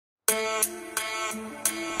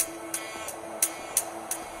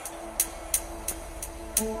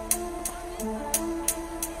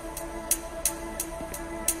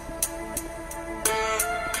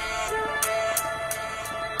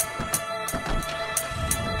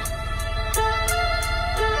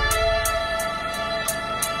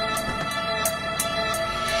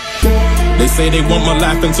say they want my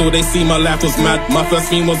life until they see my life was mad. My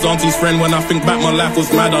first theme was auntie's friend. When I think back, my life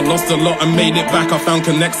was mad. I lost a lot and made it back. I found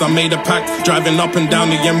connects, I made a pact. Driving up and down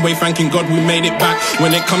the M-way, thanking God we made it back.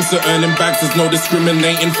 When it comes to earning bags, there's no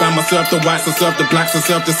discriminating, fam. I serve the whites, I serve the blacks, I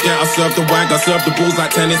serve the scat, I serve the wag, I serve the bulls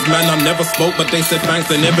like tennis, man. I never spoke, but they said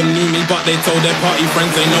thanks. They never knew me, but they told their party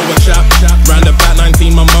friends they know a chap. Round about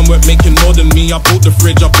 19, my mum weren't making more than me. I bought the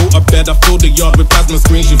fridge, I bought a bed, I filled the yard with plasma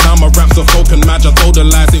screens. She found my raps of folk and match. I told her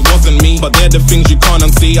lies, it wasn't me, but they're the things you can't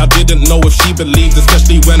unsee. I didn't know if she believed,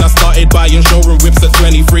 especially when I started buying showroom whips at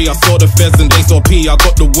 23. I saw the feds and they saw P. I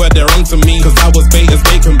got the word they're onto me, cause I was bait as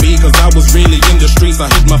they can be, cause I was really in the streets. I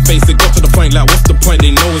hid my face, it got to the point like what's the point,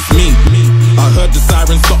 they know it's me. I heard the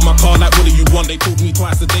sirens stop my car like what do you want? They called me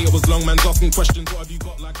twice a day, it was long man's asking questions, what have you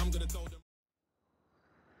got? Like I'm gonna tell them.